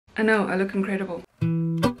I know, I look incredible.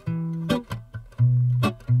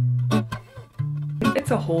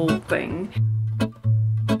 It's a whole thing.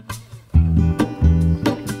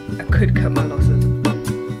 I could cut my losses.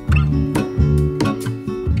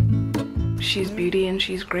 She's beauty and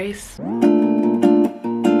she's grace.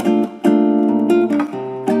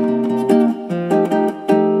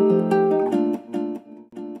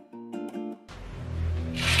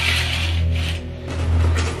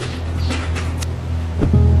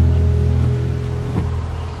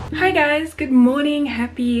 Hi guys, good morning,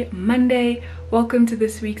 happy Monday. Welcome to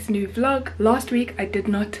this week's new vlog. Last week I did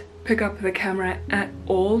not pick up the camera at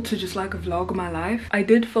all to just like vlog my life. I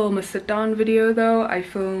did film a sit down video though. I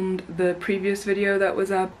filmed the previous video that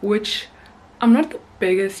was up, which I'm not the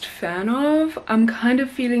biggest fan of. I'm kind of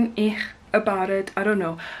feeling about it. I don't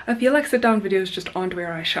know. I feel like sit down videos just aren't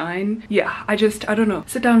where I shine. Yeah, I don't know.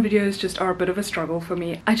 Sit down videos just are a bit of a struggle for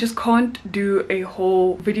me. I just can't do a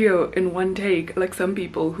whole video in one take like some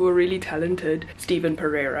people who are really talented. Steven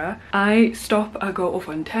Pereira. I stop, I go off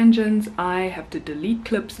on tangents, I have to delete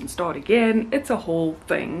clips and start again. It's a whole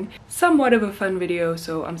thing. Somewhat of a fun video,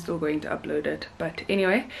 so I'm still going to upload it. But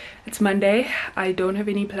anyway, it's Monday. I don't have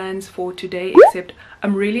any plans for today except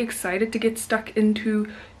I'm really excited to get stuck into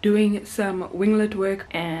doing some winglet work.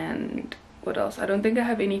 And what else? I don't think I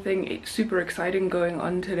have anything super exciting going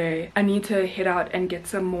on today. I need to head out and get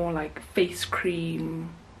some more like face cream,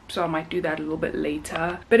 so I might do that a little bit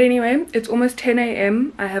later. But anyway, it's almost 10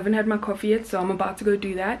 a.m. I haven't had my coffee yet, so I'm about to go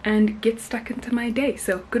do that and get stuck into my day.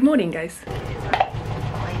 So good morning guys.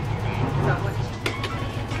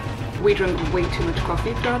 We drink way too much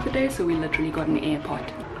coffee throughout the day, so we literally got an air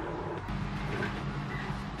pot.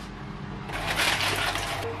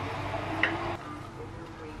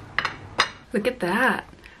 Look at that.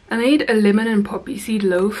 I made a lemon and poppy seed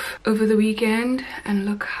loaf over the weekend and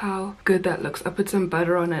look how good that looks. I put some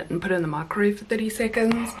butter on it and put it in the microwave for 30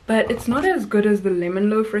 seconds. But it's not as good as the lemon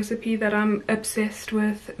loaf recipe that I'm obsessed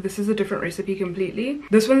with. This is a different recipe completely.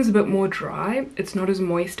 This one's a bit more dry. It's not as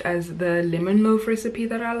moist as the lemon loaf recipe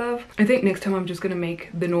that I love. I think next time I'm just gonna make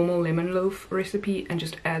the normal lemon loaf recipe and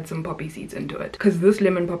just add some poppy seeds into it. Because this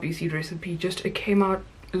lemon poppy seed recipe it came out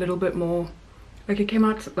a little bit more, like it came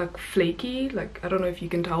out like flaky, like I don't know if you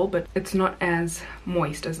can tell, but it's not as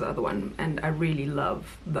moist as the other one, and I really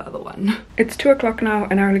love the other one. It's 2 o'clock now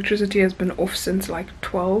and our electricity has been off since like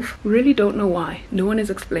 12. We really don't know why. No one is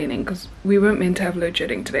explaining, because we weren't meant to have load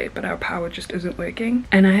shedding today, but our power just isn't working.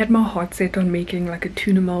 And I had my heart set on making like a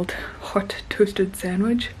tuna melt hot toasted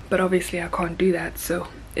sandwich, but obviously I can't do that, so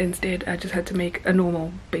instead I just had to make a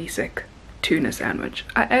normal basic tuna sandwich.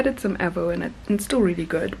 I added some avo in it and it's still really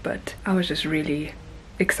good, but I was just really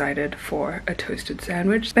excited for a toasted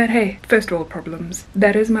sandwich. But hey, first world problems.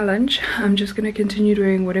 That is my lunch. I'm just gonna continue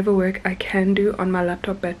doing whatever work I can do on my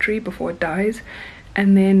laptop battery before it dies,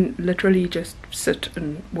 and then literally just sit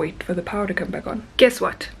and wait for the power to come back on. Guess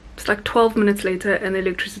what? It's like 12 minutes later and the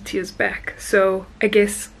electricity is back, so I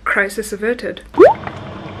guess crisis averted.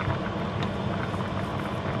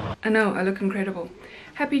 I know, I look incredible.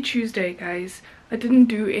 Happy Tuesday guys. I didn't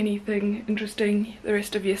do anything interesting the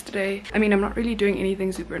rest of yesterday. I mean, I'm not really doing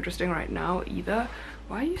anything super interesting right now either.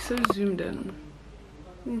 Why are you so zoomed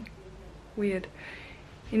in? Weird.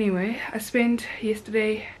 Anyway, I spent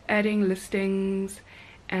yesterday adding listings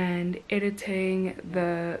and editing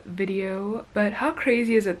the video. But how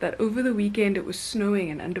crazy is it that over the weekend it was snowing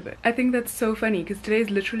in Underberg? I think that's so funny because today is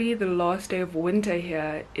literally the last day of winter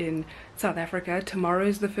here in South Africa. Tomorrow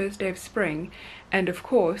is the first day of spring, and of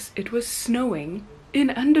course it was snowing in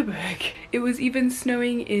Underberg. It was even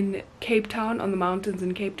snowing in Cape Town, on the mountains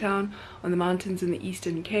in Cape Town, on the mountains in the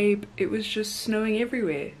Eastern Cape. It was just snowing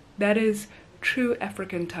everywhere. That is true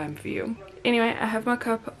African time for you. Anyway, I have my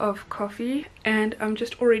cup of coffee and I'm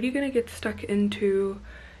just already gonna get stuck into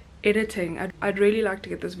editing. I'd really like to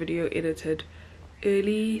get this video edited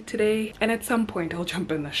early today, and at some point I'll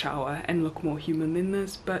jump in the shower and look more human than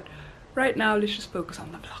this, but right now let's just focus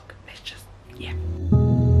on the vlog. Let's just, yeah.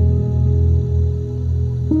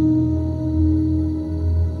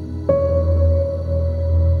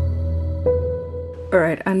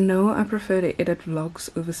 Alright, I know I prefer to edit vlogs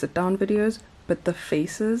over sit down videos, but the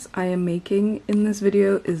faces I am making in this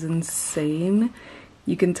video is insane.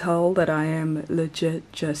 You can tell that I am legit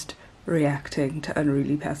just reacting to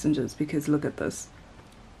unruly passengers, because look at this.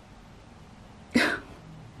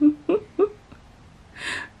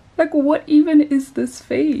 Like, what even is this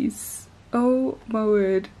face? Oh my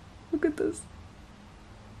word, look at this.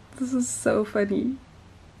 This is so funny.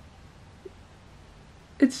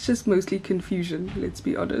 It's just mostly confusion, let's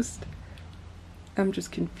be honest. I'm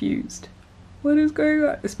just confused. What is going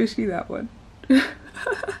on? Especially that one.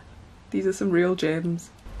 These are some real gems.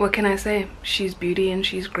 What can I say? She's beauty and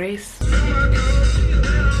she's grace.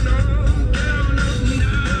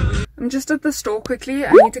 I'm just at the store quickly.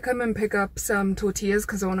 I need to come and pick up some tortillas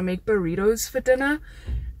because I want to make burritos for dinner.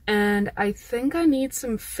 And I think I need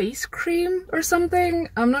some face cream or something.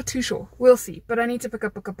 I'm not too sure. We'll see. But I need to pick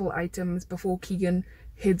up a couple items before Keegan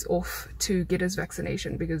heads off to get his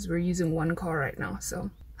vaccination because we're using one car right now. So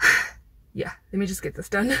yeah, let me just get this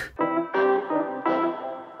done.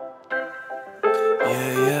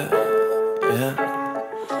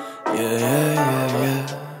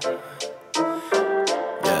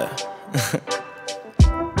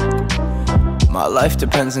 My life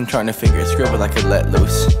depends on trying to figure a scribble I could let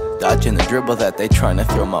loose, dodging the dribble that they trying to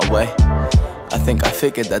throw my way. I think I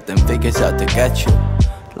figured that them figures out to get you.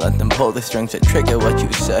 Let them pull the strings that trigger what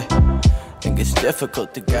you say. Think it's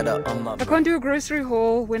difficult to get out on my... I can't do a grocery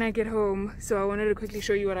haul when I get home, so I wanted to quickly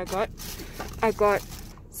show you what I got. I got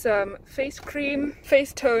some face cream,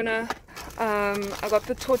 face toner, I got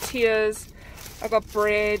the tortillas, I got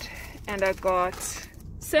bread, and I got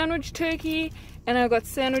sandwich turkey, and I got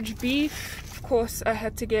sandwich beef. Of course, I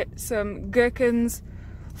had to get some gherkins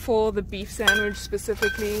for the beef sandwich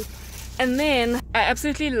specifically. And then I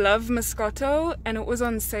absolutely love Moscato, and it was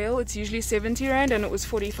on sale. It's usually 70 Rand and it was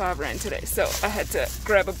 45 Rand today, so I had to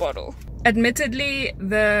grab a bottle. Admittedly,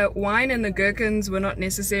 the wine and the gherkins were not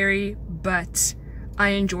necessary, but I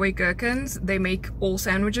enjoy gherkins. They make all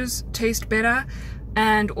sandwiches taste better.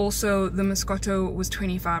 And also the Moscato was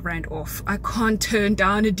 25 Rand off. I can't turn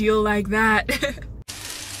down a deal like that.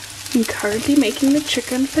 I'm currently making the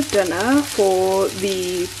chicken for dinner for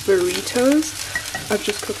the burritos. I've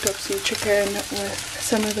just cooked up some chicken with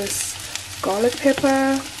some of this garlic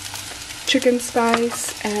pepper, chicken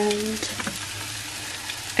spice,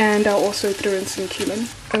 and I'll also throw in some cumin.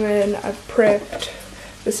 And then I've prepped,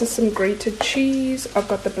 this is some grated cheese. I've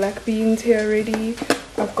got the black beans here already.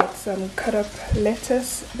 I've got some cut up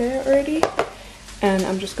lettuce there already. And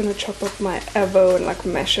I'm just gonna chop up my avo and like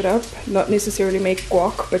mash it up. Not necessarily make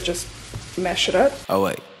guac, but just mash it up. Oh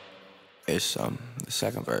wait, it's the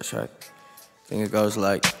second verse, right? I think it goes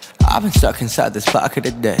like, I've been stuck inside this pocket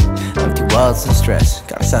of debt, empty walls and stress,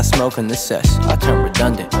 gotta stop smoking the cess, I turn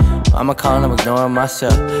redundant, I'm calling, I'm ignoring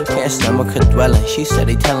myself, can't stomach her dwelling, she said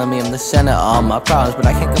he telling me I'm the center of all my problems, but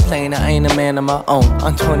I can't complain, I ain't a man of my own,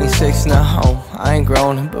 I'm 26 now home, I ain't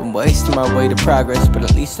grown, been wasting my way to progress, but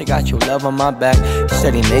at least I got your love on my back,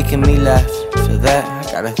 steady making me laugh, for that, I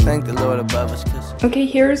gotta thank the Lord above us, cause... Okay,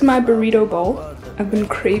 here's my burrito bowl. I've been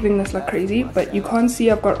craving this like crazy, but you can't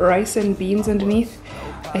see I've got rice and beans underneath.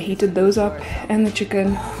 I heated those up and the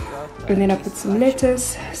chicken, and then I put some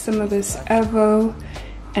lettuce, some of this avo,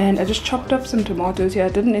 and I just chopped up some tomatoes here. I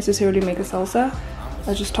didn't necessarily make a salsa.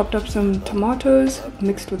 I just chopped up some tomatoes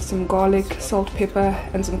mixed with some garlic, salt, pepper,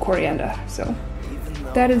 and some coriander. So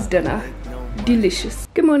that is dinner. Delicious.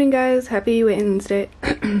 Good morning guys, happy Wednesday.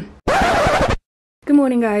 Good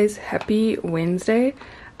morning guys, happy Wednesday.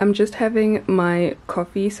 I'm just having my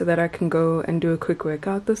coffee so that I can go and do a quick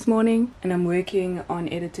workout this morning, and I'm working on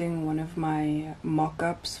editing one of my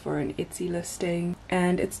mock-ups for an Etsy listing,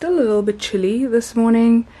 and it's still a little bit chilly this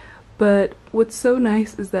morning, but what's so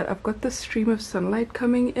nice is that I've got this stream of sunlight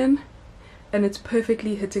coming in and it's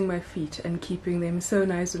perfectly hitting my feet and keeping them so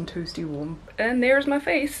nice and toasty warm. And there's my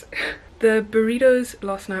face. The burritos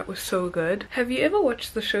last night were so good. Have you ever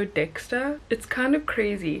watched the show Dexter? It's kind of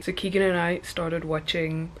crazy. So Keegan and I started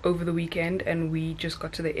watching over the weekend, and we just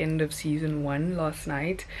got to the end of season 1 last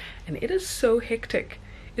night, and it is so hectic.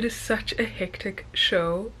 It is such a hectic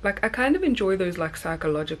show. Like, I kind of enjoy those like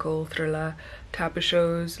psychological thriller type of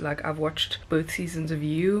shows. Like, I've watched both seasons of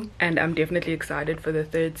You, and I'm definitely excited for the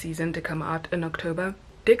 3rd season to come out in October.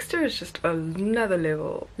 Dexter is just another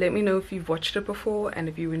level. Let me know if you've watched it before and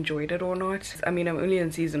if you enjoyed it or not. I mean, I'm only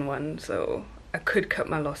in season 1, so I could cut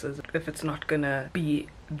my losses if it's not gonna be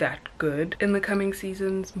that good in the coming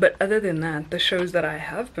seasons. But other than that, the shows that I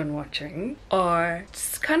have been watching are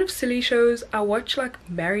just kind of silly shows. I watch like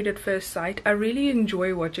Married at First Sight. I really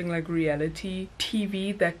enjoy watching like reality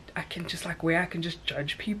TV that I can just like, where I can just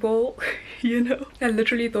judge people. You know, I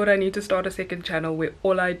literally thought I need to start a second channel where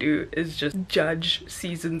all I do is just judge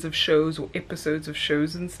seasons of shows or episodes of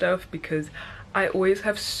shows and stuff, because I always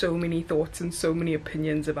have so many thoughts and so many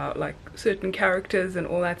opinions about like certain characters and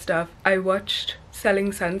all that stuff. I watched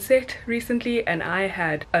Selling Sunset recently and I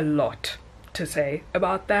had a lot to say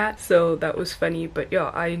about that, so that was funny. But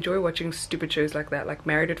yeah, I enjoy watching stupid shows like that, like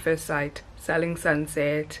Married at First Sight, Selling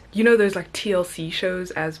Sunset, you know, those like TLC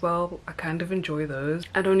shows as well. I kind of enjoy those.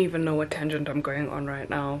 I don't even know what tangent I'm going on right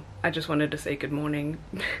now. I just wanted to say good morning.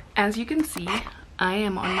 As you can see, I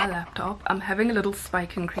am on my laptop. I'm having a little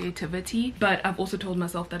spike in creativity, but I've also told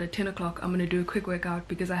myself that at 10 o'clock I'm gonna do a quick workout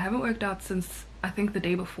because I haven't worked out since I think the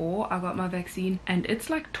day before I got my vaccine, and it's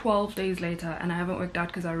like 12 days later and I haven't worked out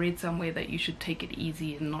because I read somewhere that you should take it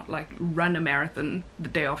easy and not like run a marathon the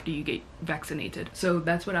day after you get vaccinated. So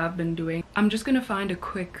that's what I've been doing. I'm just gonna find a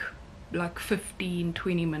quick like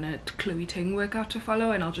 15-20 minute Chloe Ting workout to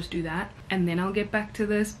follow, and I'll just do that and then I'll get back to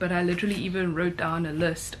this. But I literally even wrote down a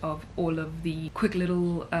list of all of the quick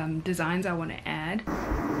little designs I want to add.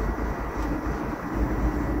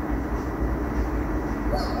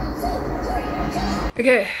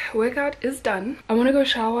 Okay, workout is done. I want to go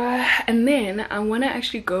shower and then I want to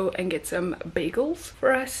actually go and get some bagels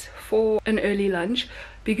for us for an early lunch,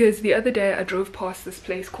 because the other day I drove past this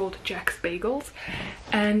place called Jack's Bagels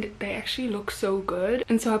and they actually look so good,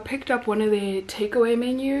 and so I picked up one of their takeaway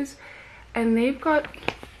menus and they've got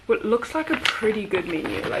what looks like a pretty good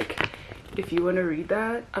menu. Like, if you want to read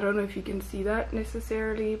that, I don't know if you can see that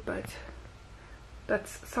necessarily, but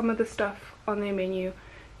that's some of the stuff on their menu.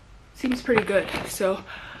 Seems pretty good. So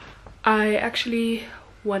I actually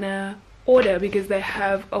want to order because they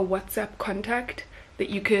have a WhatsApp contact that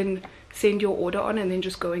you can send your order on and then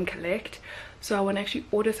just go and collect. So I want to actually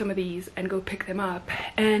order some of these and go pick them up,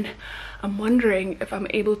 and I'm wondering if I'm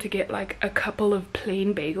able to get like a couple of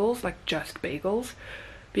plain bagels, like just bagels,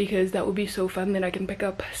 because that would be so fun. Then I can pick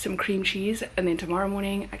up some cream cheese and then tomorrow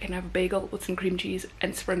morning I can have a bagel with some cream cheese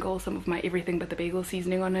and sprinkle some of my everything but the bagel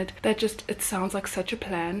seasoning on it. That just, it sounds like such a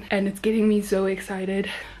plan and it's getting me so excited.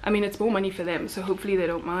 I mean, it's more money for them, so hopefully they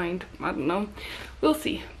don't mind. I don't know, we'll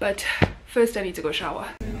see. But first I need to go shower.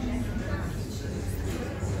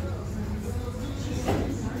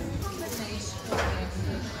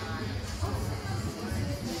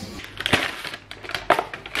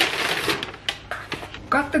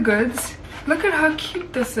 Got the goods. Look at how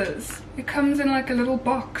cute this is. It comes in like a little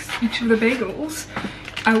box, each of the bagels.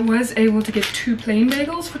 I was able to get 2 plain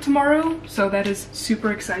bagels for tomorrow, so that is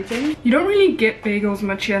super exciting. You don't really get bagels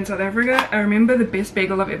much here in South Africa. I remember the best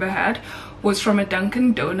bagel I've ever had was from a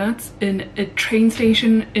Dunkin' Donuts in a train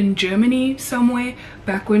station in Germany somewhere,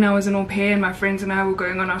 back when I was an au pair and my friends and I were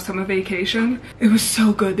going on our summer vacation. It was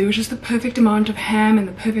so good. There was just the perfect amount of ham and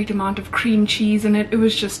the perfect amount of cream cheese in it. It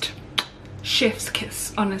was just chef's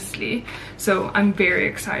kiss, honestly. So I'm very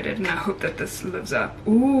excited and I hope that this lives up.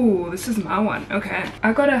 Ooh, this is my one. Okay,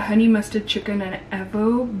 I got a honey mustard chicken and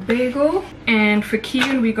avo bagel, and for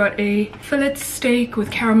Keegan we got a fillet steak with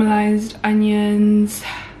caramelized onions.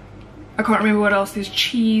 I can't remember what else. There's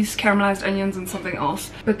cheese, caramelized onions, and something else,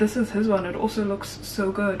 but this is his one. It also looks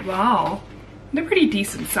so good. Wow, they're pretty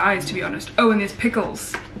decent size, to be honest. Oh, and there's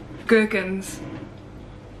pickles, gherkins.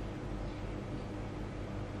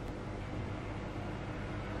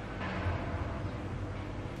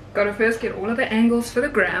 Gotta first get all of the angles for the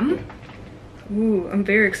gram. Ooh, I'm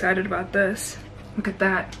very excited about this. Look at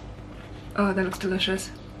that. Oh, that looks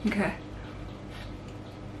delicious. Okay.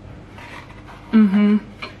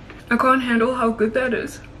 I can't handle how good that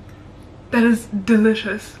is. That is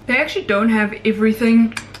delicious. They actually don't have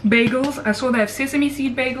everything bagels. I saw they have sesame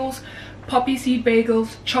seed bagels, poppy seed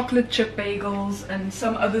bagels, chocolate chip bagels, and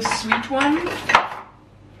some other sweet one.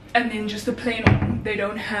 And then just the plain one. They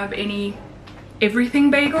don't have any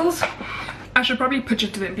everything bagels. I should probably pitch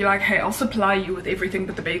it to them and be like, hey, I'll supply you with everything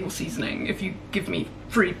but the bagel seasoning if you give me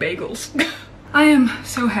free bagels. I am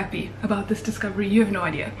so happy about this discovery, you have no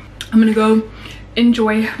idea. I'm gonna go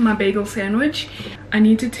enjoy my bagel sandwich. I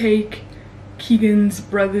need to take Keegan's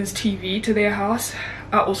brother's TV to their house.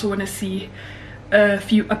 I also want to see a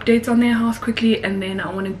few updates on their house quickly, and then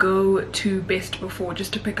I want to go to Best Before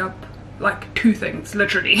just to pick up like 2 things,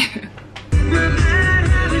 literally.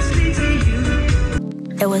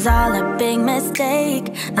 It was all a big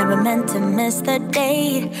mistake, never meant to miss the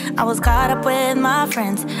date. I was caught up with my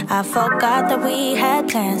friends, I forgot that we had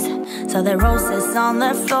plans. So the roses on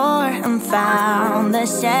the floor and found the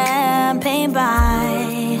champagne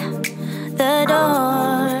by the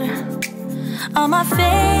door. All my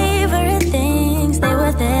favorite things, they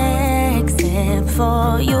were there except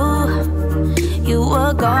for you. You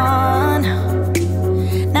were gone.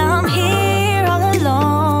 Now I'm here all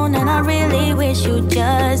alone, and I really wish you'd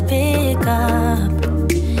just pick up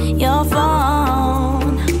your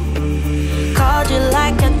phone. Called you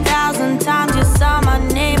like 1,000 times, you saw my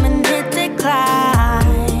name and hit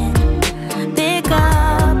decline. Pick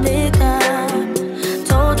up, pick up.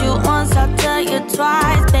 Told you once, I'll tell you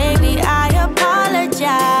twice, baby, I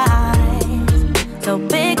apologize.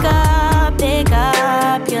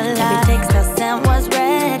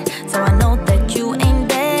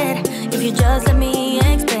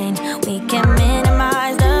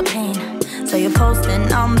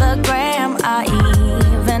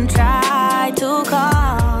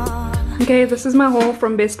 Okay, this is my haul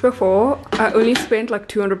from Best Before. I only spent like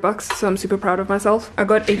 200 bucks, so I'm super proud of myself. I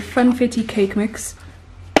got a funfetti cake mix.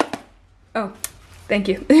 Oh, thank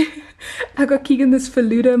you. I got Keegan this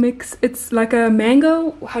Faluda mix. It's like a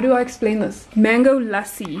mango, how do I explain this? Mango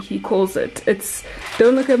lassi, he calls it. It's,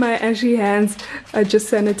 don't look at my ashy hands. I just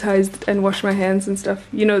sanitized and washed my hands and stuff.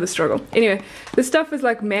 You know the struggle. Anyway, this stuff is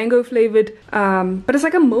like mango flavored, but it's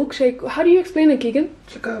like a milkshake. How do you explain it, Keegan?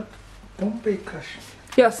 It's like a Bombay Crush.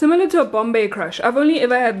 Yeah, similar to a Bombay Crush. I've only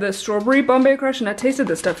ever had the strawberry Bombay Crush and I tasted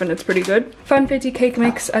the stuff and it's pretty good. Funfetti cake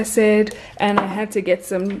mix, I said, and I had to get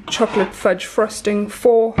some chocolate fudge frosting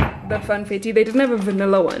for the Funfetti. They didn't have a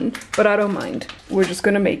vanilla one, but I don't mind. We're just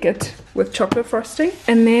gonna make it with chocolate frosting.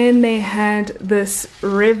 And then they had this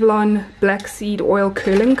Revlon black seed oil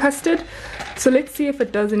curling custard. So let's see if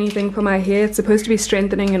it does anything for my hair. It's supposed to be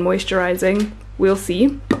strengthening and moisturizing. We'll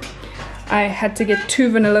see. I had to get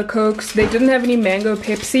 2 vanilla cokes. They didn't have any mango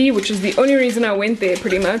Pepsi, which is the only reason I went there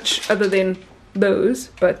pretty much, other than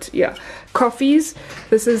those. But yeah, coffees.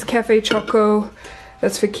 This is Cafe Choco.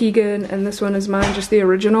 That's for Keegan, and this one is mine, just the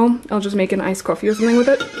original. I'll just make an iced coffee or something with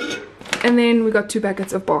it. And then we got 2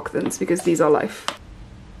 packets of bark thins because these are life.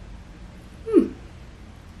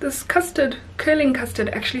 This custard, curling custard,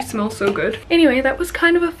 actually smells so good. Anyway, that was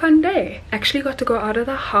kind of a fun day. Actually got to go out of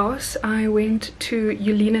the house. I went to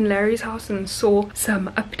Yulene and Larry's house and saw some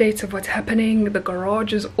updates of what's happening. The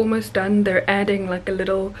garage is almost done. They're adding like a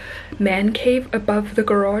little man cave above the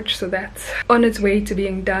garage, so that's on its way to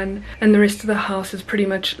being done. And the rest of the house is pretty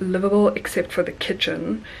much livable except for the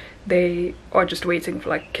kitchen. They are just waiting for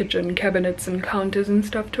like kitchen cabinets and counters and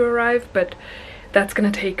stuff to arrive, but that's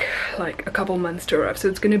gonna take like a couple months to arrive, so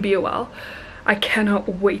it's gonna be a while. I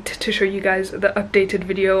cannot wait to show you guys the updated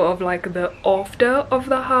video of like the after of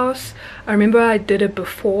the house. I remember I did a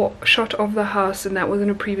before shot of the house and that was in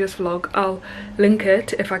a previous vlog. I'll link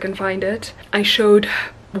it if I can find it. I showed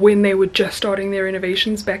when they were just starting their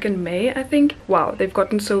renovations back in May, I think. Wow, they've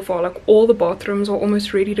gotten so far. Like all the bathrooms are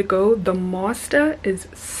almost ready to go. The master is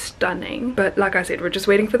stunning, but like I said, we're just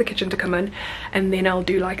waiting for the kitchen to come in and then I'll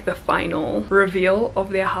do like the final reveal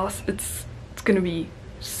of their house. It's gonna be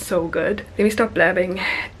so good. Let me stop blabbing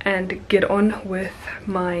and get on with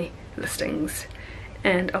my listings,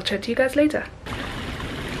 and I'll chat to you guys later.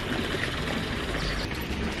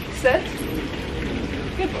 Sit.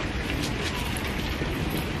 Good boy.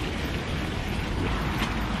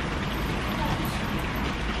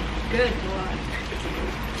 Good boy.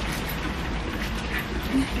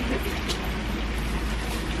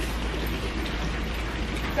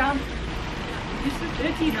 Down. You're so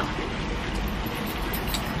dirty now.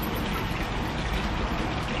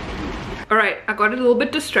 Alright, I got a little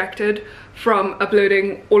bit distracted from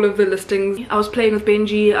uploading all of the listings. I was playing with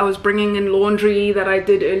Benji, I was bringing in laundry that I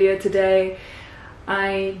did earlier today.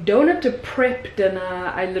 I don't have to prep dinner,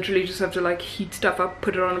 I literally just have to like heat stuff up,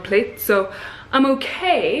 put it on a plate, so I'm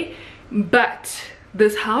okay. But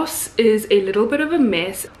this house is a little bit of a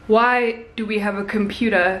mess. Why do we have a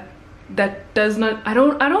computer that does not, I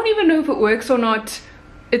don't even know if it works or not.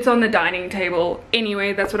 It's on the dining table.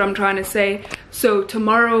 Anyway, that's what I'm trying to say. So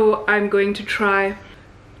tomorrow I'm going to try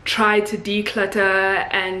to declutter,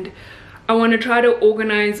 and I want to try to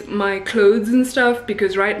organize my clothes and stuff,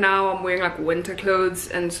 because right now I'm wearing like winter clothes,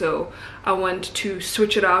 and so I want to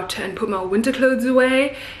switch it out and put my winter clothes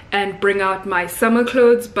away and bring out my summer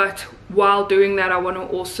clothes. But while doing that, I want to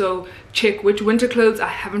also check which winter clothes I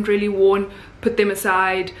haven't really worn, put them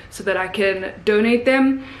aside so that I can donate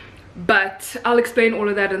them. But I'll explain all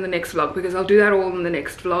of that in the next vlog, because I'll do that all in the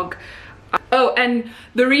next vlog. Oh, and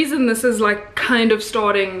the reason this is like kind of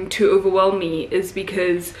starting to overwhelm me is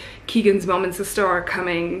because Keegan's mom and sister are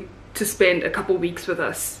coming to spend a couple weeks with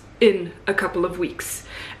us in a couple of weeks,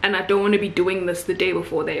 and I don't want to be doing this the day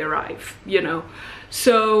before they arrive, you know.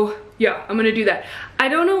 So yeah, I'm gonna do that. I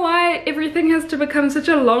don't know why everything has to become such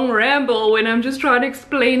a long ramble when I'm just trying to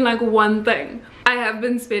explain like one thing. I have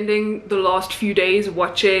been spending the last few days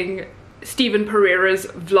watching Steven Pereira's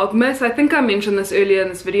Vlogmas. I think I mentioned this earlier in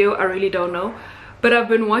this video, I really don't know. But I've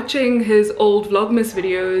been watching his old Vlogmas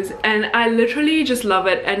videos and I literally just love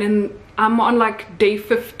it. And I'm on like day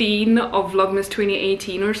 15 of Vlogmas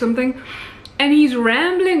 2018 or something. And he's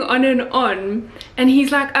rambling on, and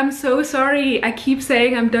he's like, I'm so sorry, I keep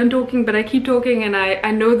saying I'm done talking, but I keep talking, and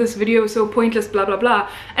I know this video is so pointless, blah blah blah.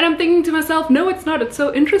 And I'm thinking to myself, no it's not, it's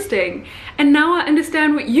so interesting. And now I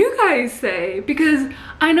understand what you guys say, because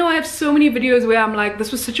I know I have so many videos where I'm like,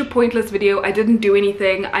 this was such a pointless video, I didn't do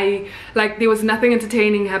anything, there was nothing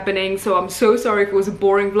entertaining happening, so I'm so sorry if it was a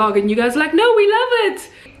boring vlog. And you guys are like, no, we love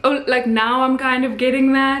it. Oh, like now I'm kind of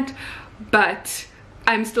getting that, but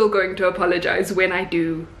I'm still going to apologize when I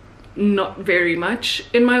do not very much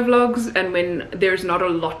in my vlogs, and when there's not a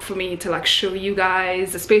lot for me to like show you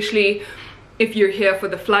guys, especially if you're here for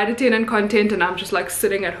the flight attendant content and I'm just like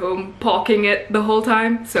sitting at home parking it the whole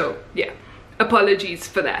time. So yeah, apologies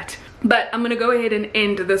for that. But I'm gonna go ahead and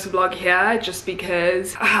end this vlog here, just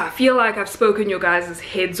because I feel like I've spoken your guys'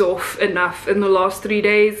 heads off enough in the last 3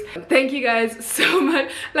 days. Thank you guys so much.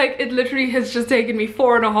 Like, it literally has just taken me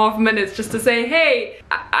 4.5 minutes just to say, hey,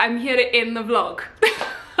 I'm here to end the vlog.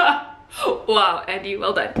 Wow, Andy,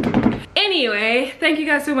 well done. Anyway, thank you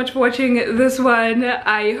guys so much for watching this one.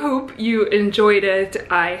 I hope you enjoyed it.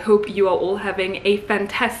 I hope you are all having a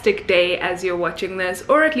fantastic day as you're watching this,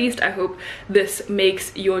 or at least I hope this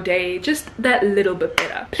makes your day just that little bit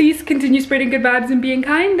better. Please continue spreading good vibes and being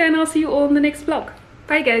kind, and I'll see you all in the next vlog.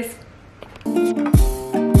 Bye guys.